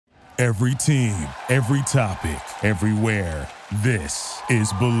Every team, every topic, everywhere. This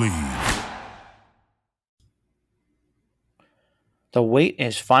is Believe. The wait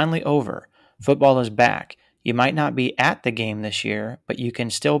is finally over. Football is back. You might not be at the game this year, but you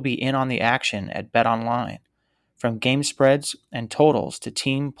can still be in on the action at BetOnline. From game spreads and totals to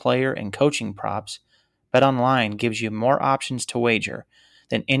team, player, and coaching props, BetOnline gives you more options to wager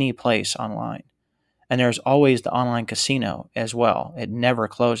than any place online. And there's always the online casino as well. It never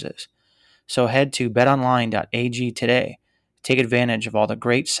closes. So head to betonline.ag today. Take advantage of all the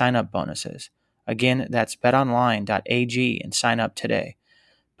great sign-up bonuses. Again, that's betonline.ag and sign up today.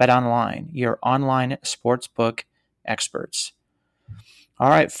 BetOnline, your online sportsbook experts. All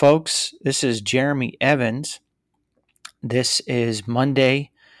right, folks, this is Jeremy Evans. This is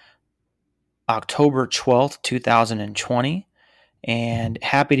Monday, October 12th, 2020, and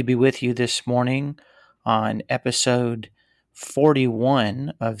happy to be with you this morning on episode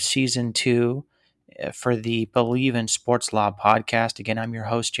 41 of Season 2 for the Believe in Sports Law podcast. Again, I'm your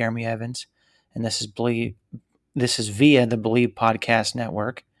host, Jeremy Evans, and this is via the Believe Podcast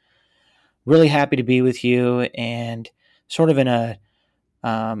Network. Really happy to be with you, and sort of in a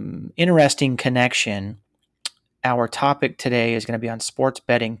interesting connection. Our topic today is going to be on sports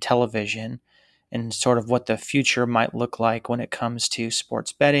betting television and sort of what the future might look like when it comes to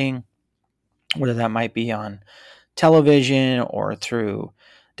sports betting, whether that might be on television or through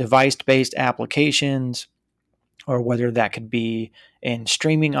device-based applications, or whether that could be in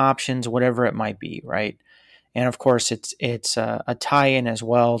streaming options, whatever it might be, right? And of course, it's a tie-in as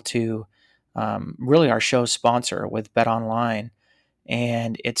well to really our show sponsor with BetOnline,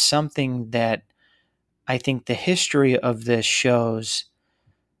 and it's something that I think the history of this shows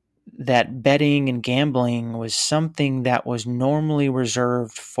that betting and gambling was something that was normally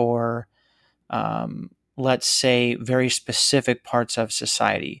reserved for, let's say, very specific parts of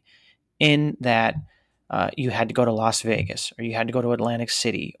society, in that you had to go to Las Vegas, or you had to go to Atlantic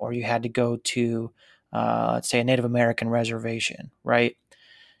City, or you had to go to, let's say, a Native American reservation, right?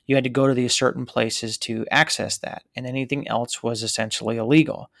 You had to go to these certain places to access that, and anything else was essentially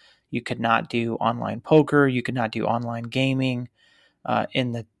illegal. You could not do online poker. You could not do online gaming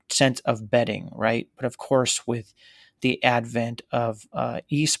in the sense of betting, right? But of course, with the advent of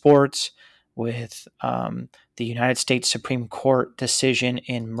esports, with the United States Supreme Court decision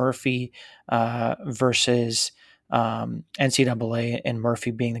in Murphy versus NCAA, and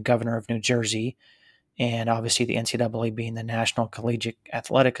Murphy being the governor of New Jersey, and obviously the NCAA being the National Collegiate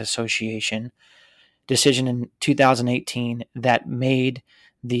Athletic Association, decision in 2018 that made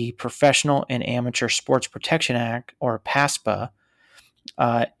the Professional and Amateur Sports Protection Act, or PASPA,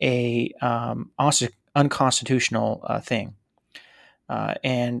 also unconstitutional thing.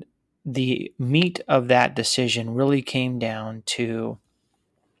 And the meat of that decision really came down to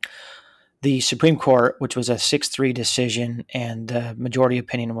the Supreme Court, which was a 6-3 decision, and the majority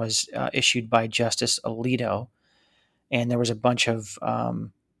opinion was issued by Justice Alito. And there was a bunch of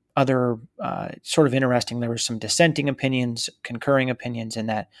other sort of interesting, there were some dissenting opinions, concurring opinions in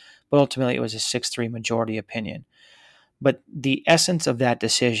that, but ultimately it was a 6-3 majority opinion. But the essence of that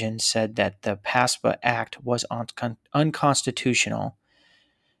decision said that the PASPA Act was unconstitutional,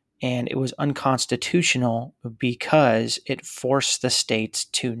 and it was unconstitutional because it forced the states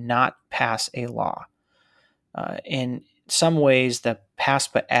to not pass a law. In some ways, the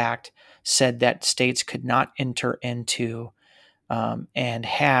PASPA Act said that states could not enter into and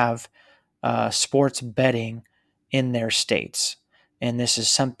have sports betting in their states. And this is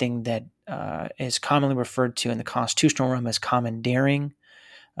something that is commonly referred to in the constitutional realm as commandeering.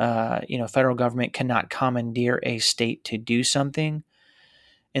 Federal government cannot commandeer a state to do something.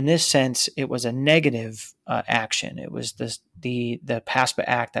 In this sense, it was a negative action. It was the PASPA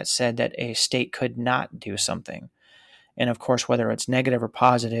Act that said that a state could not do something. And of course, whether it's negative or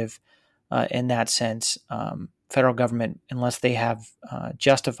positive, in that sense, federal government, unless they have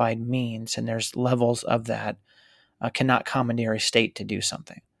justified means, and there's levels of that, cannot commandeer a state to do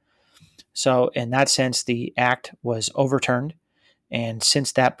something. So in that sense, the act was overturned. And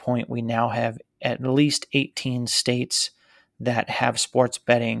since that point, we now have at least 18 states that have sports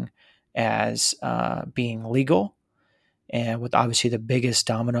betting as being legal. And with obviously the biggest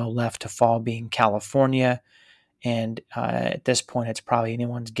domino left to fall being California. And at this point, it's probably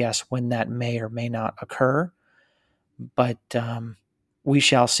anyone's guess when that may or may not occur. But we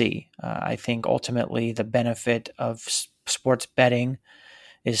shall see. I think ultimately the benefit of sports betting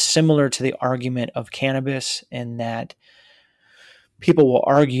is similar to the argument of cannabis, in that people will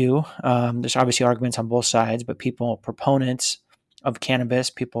argue, there's obviously arguments on both sides, but proponents of cannabis,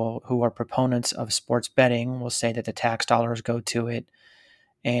 people who are proponents of sports betting, will say that the tax dollars go to it,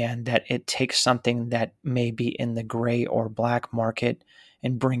 and that it takes something that may be in the gray or black market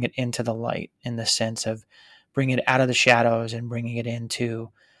and bring it into the light, in the sense of bringing it out of the shadows and bringing it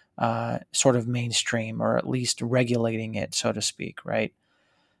into sort of mainstream, or at least regulating it, so to speak, right?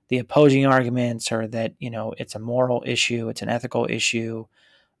 The opposing arguments are that, it's a moral issue, it's an ethical issue.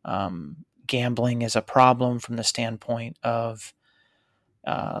 Gambling is a problem from the standpoint of,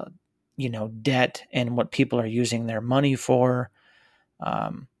 debt and what people are using their money for.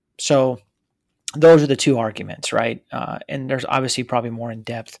 So those are the two arguments, right? And there's obviously probably more in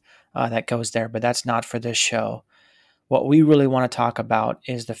depth that goes there, but that's not for this show. What we really want to talk about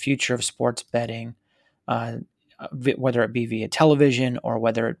is the future of sports betting, whether it be via television or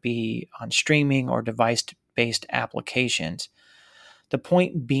whether it be on streaming or device-based applications. The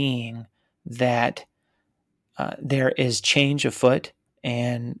point being that there is change afoot,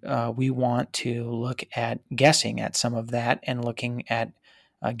 and we want to look at guessing at some of that and looking at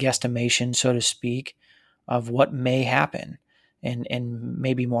guesstimation, so to speak, of what may happen, and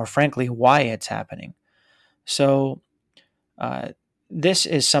maybe more frankly, why it's happening. So this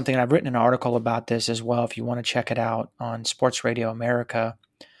is something, I've written an article about this as well, if you want to check it out, on Sports Radio America,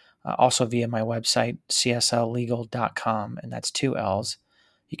 also via my website, csllegal.com, and that's 2 L's.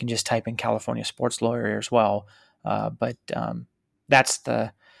 You can just type in California Sports Lawyer as well. But that's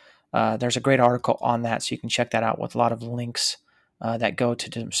there's a great article on that, so you can check that out with a lot of links that go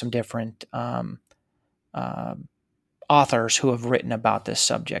to some different authors who have written about this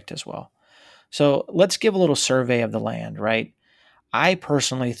subject as well. So let's give a little survey of the land, right? I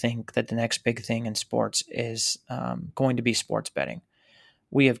personally think that the next big thing in sports is going to be sports betting.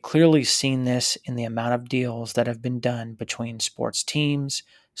 We have clearly seen this in the amount of deals that have been done between sports teams,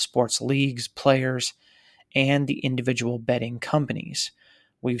 sports leagues, players, and the individual betting companies.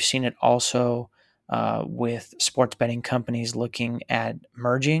 We've seen it also with sports betting companies looking at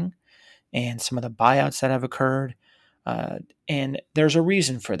merging and some of the buyouts that have occurred. And there's a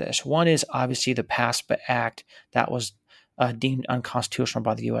reason for this. One is obviously the PASPA Act that was deemed unconstitutional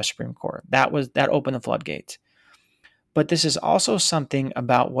by the U.S. Supreme Court. That opened the floodgates. But this is also something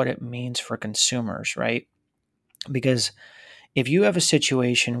about what it means for consumers, right? Because if you have a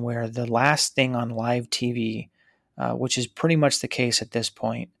situation where the last thing on live TV, which is pretty much the case at this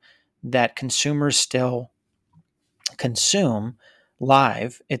point, that consumers still consume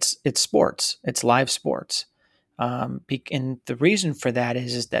live, it's sports, it's live sports. And the reason for that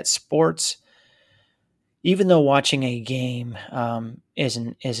is that sports, even though watching a game is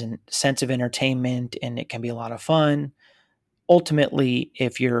a sense of entertainment and it can be a lot of fun, ultimately,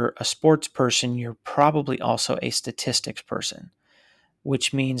 if you're a sports person, you're probably also a statistics person,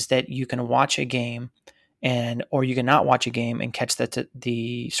 which means that you can watch a game or you can not watch a game and catch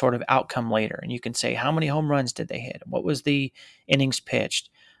the sort of outcome later. And you can say, how many home runs did they hit? What was the innings pitched?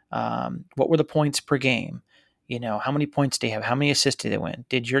 What were the points per game? How many points did they have? How many assists did they win?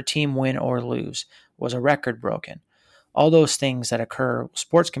 Did your team win or lose? Was a record broken? All those things that occur,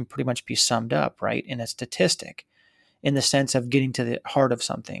 sports can pretty much be summed up, right, in a statistic, in the sense of getting to the heart of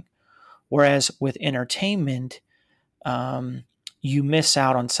something. Whereas with entertainment, you miss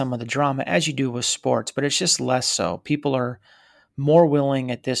out on some of the drama, as you do with sports, but it's just less so. People are more willing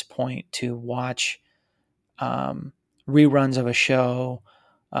at this point to watch reruns of a show,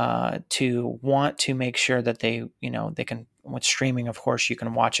 to want to make sure that they can, with streaming, of course, you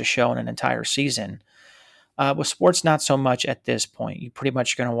can watch a show in an entire season. With sports, not so much at this point. You pretty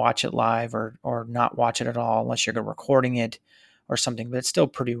much going to watch it live or not watch it at all unless you're recording it or something, but it's still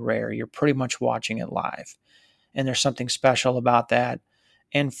pretty rare. You're pretty much watching it live. And there's something special about that.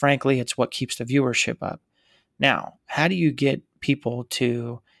 And frankly, it's what keeps the viewership up. Now, how do you get people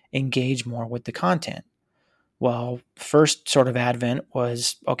to engage more with the content? Well, first sort of advent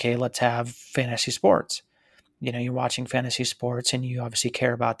was, okay, let's have fantasy sports. You're watching fantasy sports and you obviously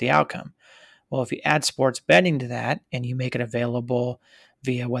care about the outcome. Well, if you add sports betting to that and you make it available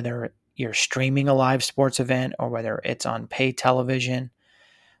via whether you're streaming a live sports event or whether it's on paid television,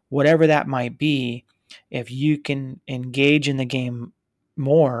 whatever that might be, if you can engage in the game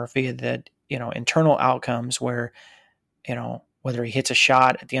more via the internal outcomes where, whether he hits a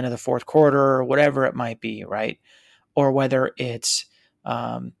shot at the end of the fourth quarter or whatever it might be, right? Or whether it's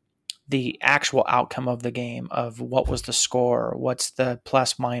the actual outcome of the game, of what was the score, what's the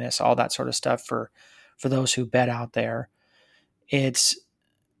plus minus, all that sort of stuff for those who bet out there. It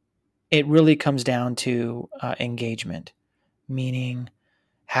really comes down to engagement, meaning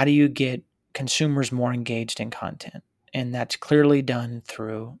how do you get consumers more engaged in content? And that's clearly done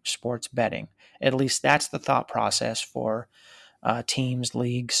through sports betting. At least that's the thought process for teams,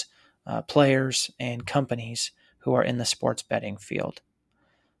 leagues, players, and companies who are in the sports betting field.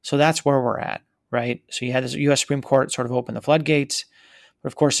 So that's where we're at, right? So you had the U.S. Supreme Court sort of open the floodgates. But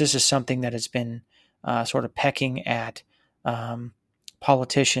of course, this is something that has been sort of pecking at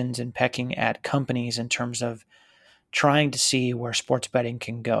politicians and pecking at companies in terms of trying to see where sports betting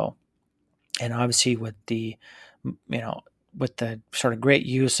can go. And obviously, with the sort of great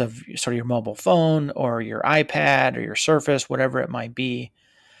use of sort of your mobile phone or your iPad or your Surface, whatever it might be,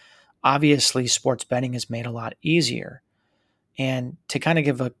 obviously sports betting is made a lot easier. And to kind of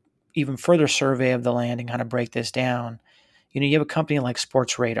give a even further survey of the land and kind of break this down, you have a company like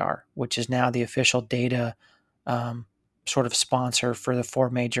Sports Radar, which is now the official data sort of sponsor for the 4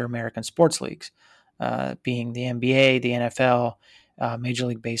 major American sports leagues, being the NBA, the NFL, Major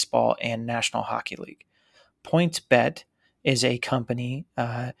League Baseball, and National Hockey League. PointsBet is a company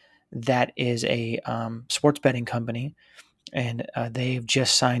that is a sports betting company, and they've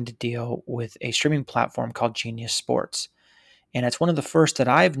just signed a deal with a streaming platform called Genius Sports. And it's one of the first that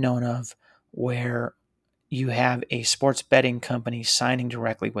I've known of where you have a sports betting company signing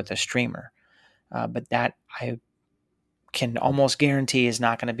directly with a streamer. But that I can almost guarantee is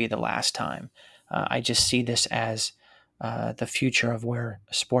not going to be the last time. I just see this as the future of where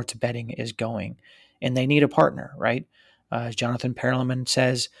sports betting is going. And they need a partner, right? As Jonathan Perelman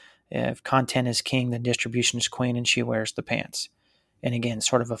says, if content is king, then distribution is queen, and she wears the pants. And again,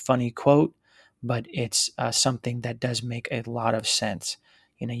 sort of a funny quote, but it's something that does make a lot of sense.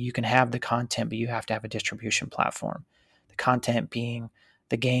 You can have the content, but you have to have a distribution platform. The content being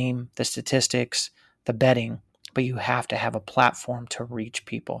the game, the statistics, the betting, but you have to have a platform to reach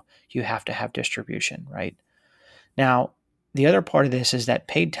people. You have to have distribution, right? Now, the other part of this is that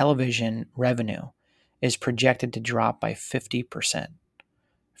paid television revenue is projected to drop by 50%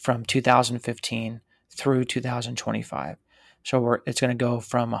 from 2015 through 2025. So it's going to go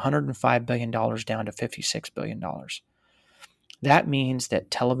from $105 billion down to $56 billion. That means that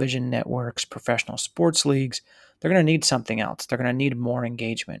television networks, professional sports leagues, they're going to need something else. They're going to need more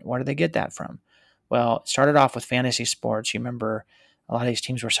engagement. Where do they get that from? Well, it started off with fantasy sports. You remember a lot of these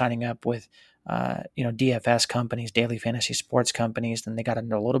teams were signing up with DFS companies, daily fantasy sports companies. Then they got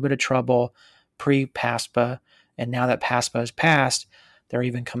into a little bit of trouble pre-PASPA. And now that PASPA has passed, they're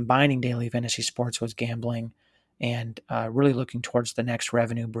even combining daily fantasy sports with gambling and really looking towards the next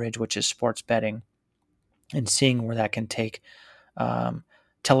revenue bridge, which is sports betting, and seeing where that can take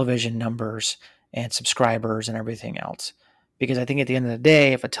television numbers and subscribers and everything else. Because I think at the end of the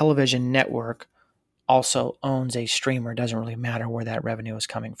day, if a television network also owns a streamer, it doesn't really matter where that revenue is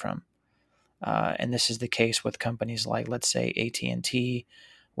coming from. And this is the case with companies like, let's say, AT&T,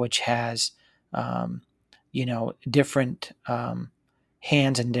 which has, different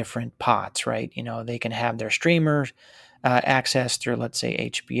hands in different pots, right? They can have their streamers access through, let's say,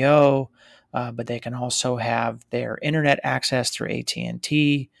 HBO, but they can also have their internet access through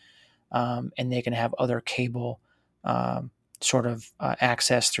AT&T, and they can have other cable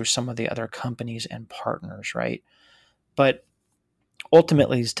access through some of the other companies and partners, right? But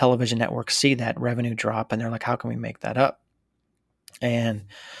ultimately, these television networks see that revenue drop, and they're like, how can we make that up? And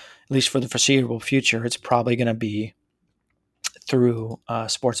at least for the foreseeable future, it's probably going to be through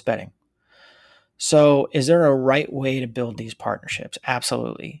sports betting. So is there a right way to build these partnerships?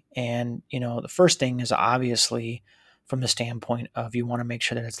 Absolutely. And, the first thing is obviously from the standpoint of you want to make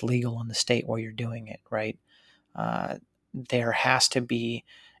sure that it's legal in the state where you're doing it, right? There has to be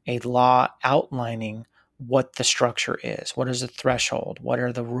a law outlining what the structure is. What is the threshold? What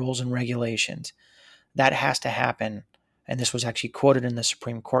are the rules and regulations? That has to happen. And this was actually quoted in the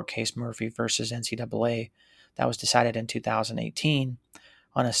Supreme Court case, Murphy versus NCAA, that was decided in 2018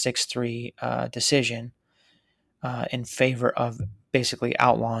 on a 6-3 decision in favor of basically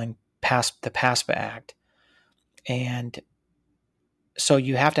outlawing the PASPA Act. And so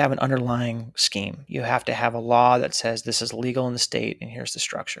you have to have an underlying scheme. You have to have a law that says this is legal in the state and here's the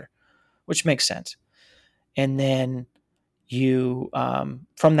structure, which makes sense. And then you,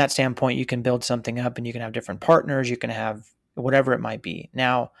 from that standpoint, you can build something up and you can have different partners. You can have whatever it might be.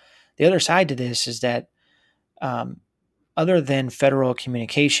 Now, the other side to this is that other than federal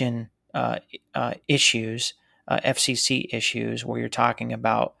communication issues, FCC issues, where you're talking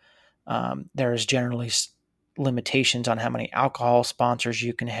about there's generally limitations on how many alcohol sponsors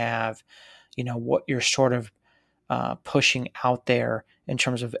you can have, what you're sort of pushing out there in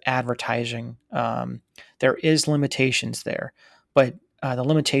terms of advertising. There is limitations there, but the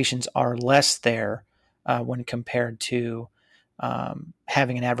limitations are less there when compared to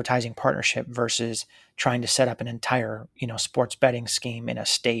having an advertising partnership versus trying to set up an entire, sports betting scheme in a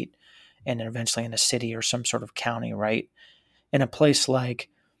state and then eventually in a city or some sort of county, right? In a place like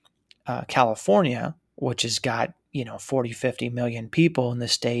California, which has got, 40, 50 million people in the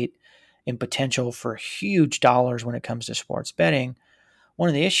state and potential for huge dollars when it comes to sports betting. One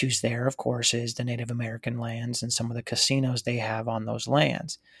of the issues there, of course, is the Native American lands and some of the casinos they have on those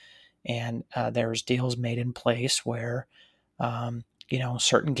lands. And there's deals made in place where,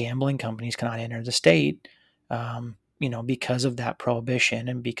 certain gambling companies cannot enter the state, because of that prohibition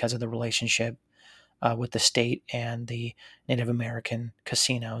and because of the relationship with the state and the Native American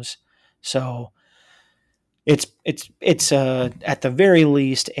casinos. So it's at the very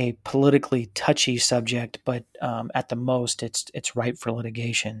least a politically touchy subject, but at the most it's ripe for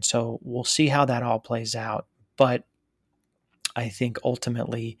litigation. So we'll see how that all plays out. But I think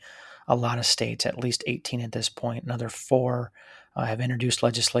ultimately a lot of states, at least 18 at this point, another 4 have introduced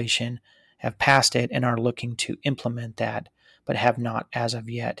legislation, have passed it, and are looking to implement that, but have not as of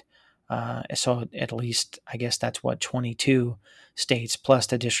yet. So at least I guess that's what 22 states plus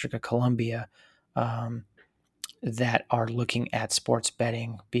the District of Columbia that are looking at sports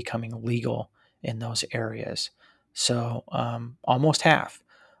betting becoming legal in those areas. So almost half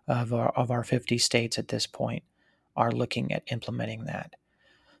of our 50 states at this point are looking at implementing that.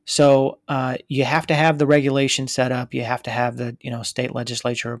 So you have to have the regulation set up. You have to have the state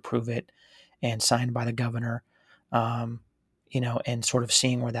legislature approve it and signed by the governor. And sort of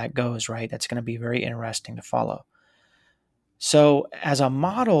seeing where that goes. Right, that's going to be very interesting to follow. So as a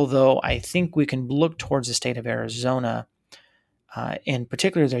model, though, I think we can look towards the state of Arizona, in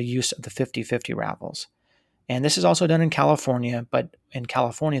particular their use of the 50-50 raffles. And this is also done in California, but in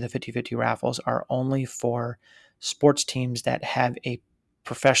California, the 50-50 raffles are only for sports teams that have a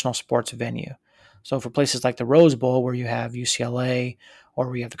professional sports venue. So for places like the Rose Bowl, where you have UCLA, or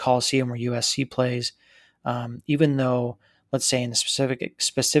where you have the Coliseum where USC plays, even though, let's say in the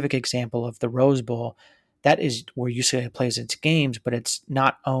specific example of the Rose Bowl, that is where UCLA plays its games, but it's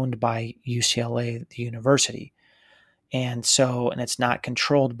not owned by UCLA, the university. And it's not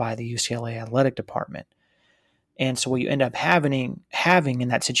controlled by the UCLA athletic department. And so what you end up having in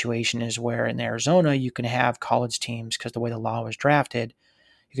that situation is where in Arizona you can have college teams, because the way the law was drafted,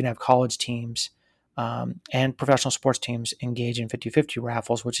 you can have college teams and professional sports teams engage in 50-50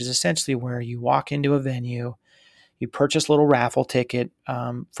 raffles, which is essentially where you walk into a venue, you purchase a little raffle ticket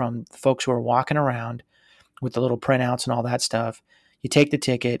from folks who are walking around with the little printouts and all that stuff. You take the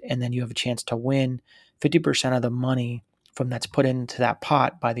ticket, and then you have a chance to win 50% of the money from that's put into that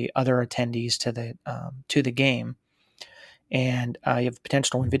pot by the other attendees to the game. And you have the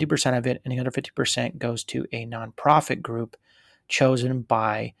potential to win 50% of it, and the other 50% goes to a nonprofit group chosen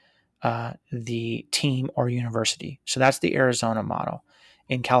by the team or university. So that's the Arizona model.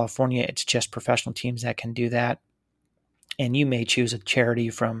 In California, it's just professional teams that can do that. And you may choose a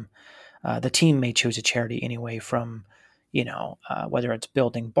charity from the team may choose a charity anyway from, whether it's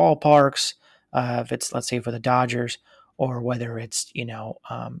building ballparks, if it's, let's say, for the Dodgers, or whether it's,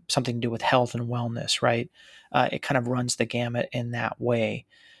 something to do with health and wellness, right? It kind of runs the gamut in that way.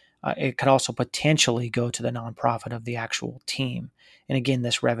 It could also potentially go to the nonprofit of the actual team. And again,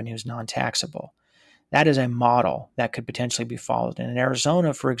 this revenue is non-taxable. That is a model that could potentially be followed. And in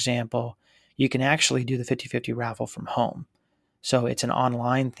Arizona, for example, you can actually do the 50-50 raffle from home. So it's an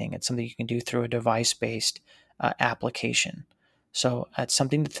online thing. It's something you can do through a device-based application. So that's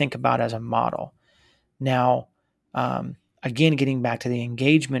something to think about as a model. Now, again, getting back to the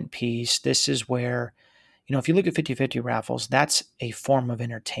engagement piece, this is where, if you look at 50-50 raffles, that's a form of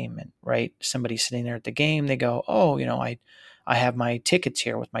entertainment, right? Somebody sitting there at the game, they go, oh, I have my tickets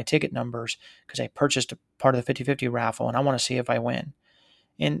here with my ticket numbers because I purchased a part of the 50-50 raffle and I want to see if I win.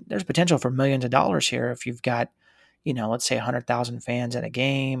 And there's potential for millions of dollars here if you've got, let's say 100,000 fans at a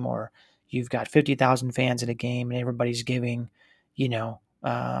game, or you've got 50,000 fans at a game and everybody's giving, $5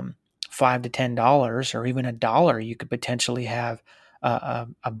 to $10 or even $1. You could potentially have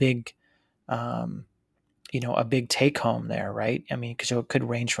a big, a big take home there, right? I mean, because it could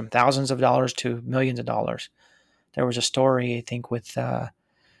range from thousands of dollars to millions of dollars. There was a story, I think, I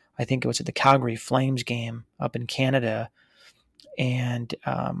think it was at the Calgary Flames game up in Canada, and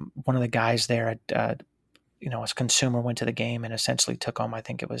one of the guys there at as a consumer went to the game and essentially took home, I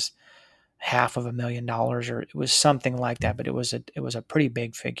think it was $500,000, or it was something like that, but it was a pretty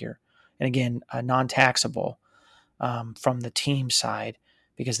big figure. And again, non-taxable from the team side,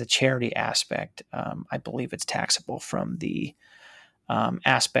 because the charity aspect, I believe it's taxable from the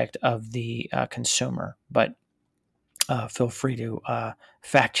aspect of the consumer. But feel free to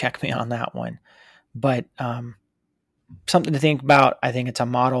fact check me on that one. But something to think about. I think it's a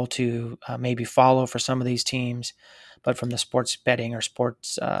model to maybe follow for some of these teams, but from the sports betting or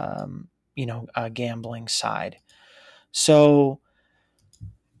sports, gambling side. So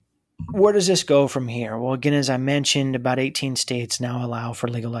where does this go from here? Well, again, as I mentioned, about 18 states now allow for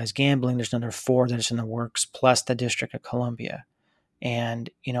legalized gambling. There's another 4 that's in the works, plus the District of Columbia. And,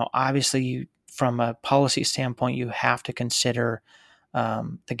 obviously, from a policy standpoint, you have to consider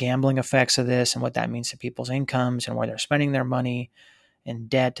the gambling effects of this and what that means to people's incomes and where they're spending their money and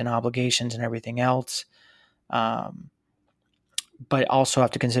debt and obligations and everything else. But also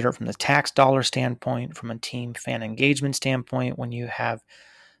have to consider it from the tax dollar standpoint, from a team fan engagement standpoint, when you have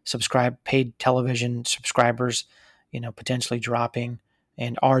paid television subscribers, potentially dropping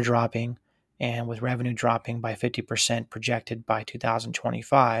and are dropping, and with revenue dropping by 50% projected by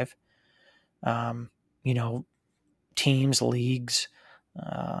 2025. Teams, leagues,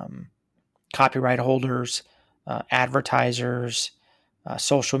 copyright holders, advertisers,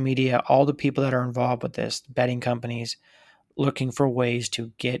 social media, all the people that are involved with this, betting companies, looking for ways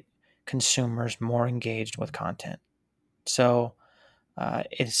to get consumers more engaged with content. So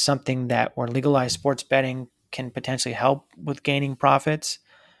it's something that where legalized sports betting can potentially help with gaining profits,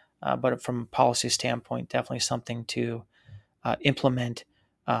 but from a policy standpoint, definitely something to implement.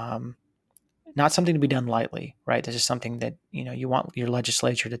 Not something to be done lightly, right? This is something that you want your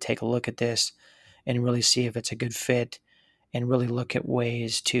legislature to take a look at this and really see if it's a good fit, and really look at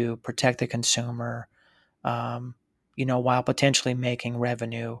ways to protect the consumer, while potentially making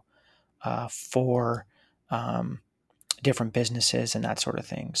revenue for different businesses and that sort of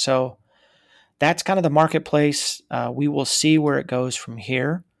thing. So that's kind of the marketplace. We will see where it goes from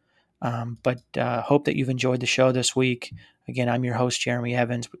here. But hope that you've enjoyed the show this week. Again, I'm your host, Jeremy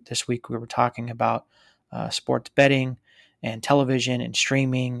Evans. This week we were talking about sports betting and television and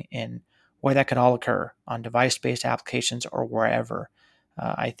streaming and where that could all occur on device-based applications or wherever.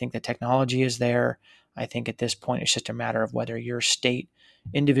 I think the technology is there. I think at this point it's just a matter of whether your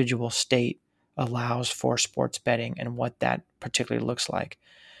individual state, allows for sports betting and what that particularly looks like.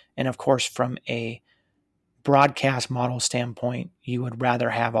 And of course, from a broadcast model standpoint, you would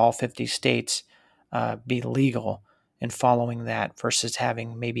rather have all 50 states be legal and following that versus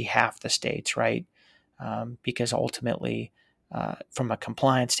having maybe half the states, right? Because ultimately, from a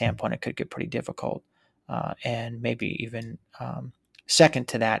compliance standpoint, it could get pretty difficult. And maybe even second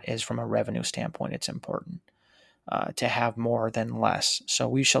to that is from a revenue standpoint, it's important to have more than less. So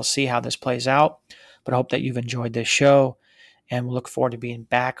we shall see how this plays out, but I hope that you've enjoyed this show, and we'll look forward to being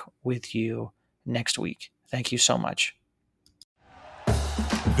back with you next week. Thank you so much.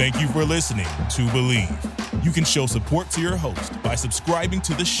 Thank you for listening to Believe. You can show support to your host by subscribing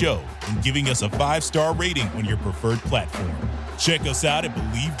to the show and giving us a 5-star rating on your preferred platform. Check us out at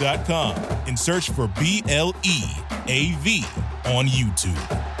Believe.com and search for BLEAV on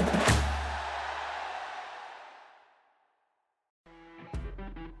YouTube.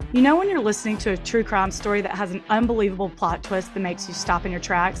 You know when you're listening to a true crime story that has an unbelievable plot twist that makes you stop in your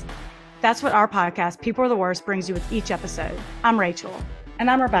tracks? That's what our podcast, People Are the Worst, brings you with each episode. I'm Rachel. And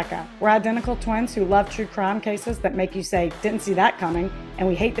I'm Rebecca. We're identical twins who love true crime cases that make you say, didn't see that coming, and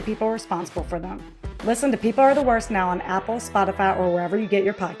we hate the people responsible for them. Listen to People Are the Worst now on Apple, Spotify, or wherever you get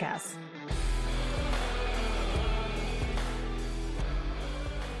your podcasts.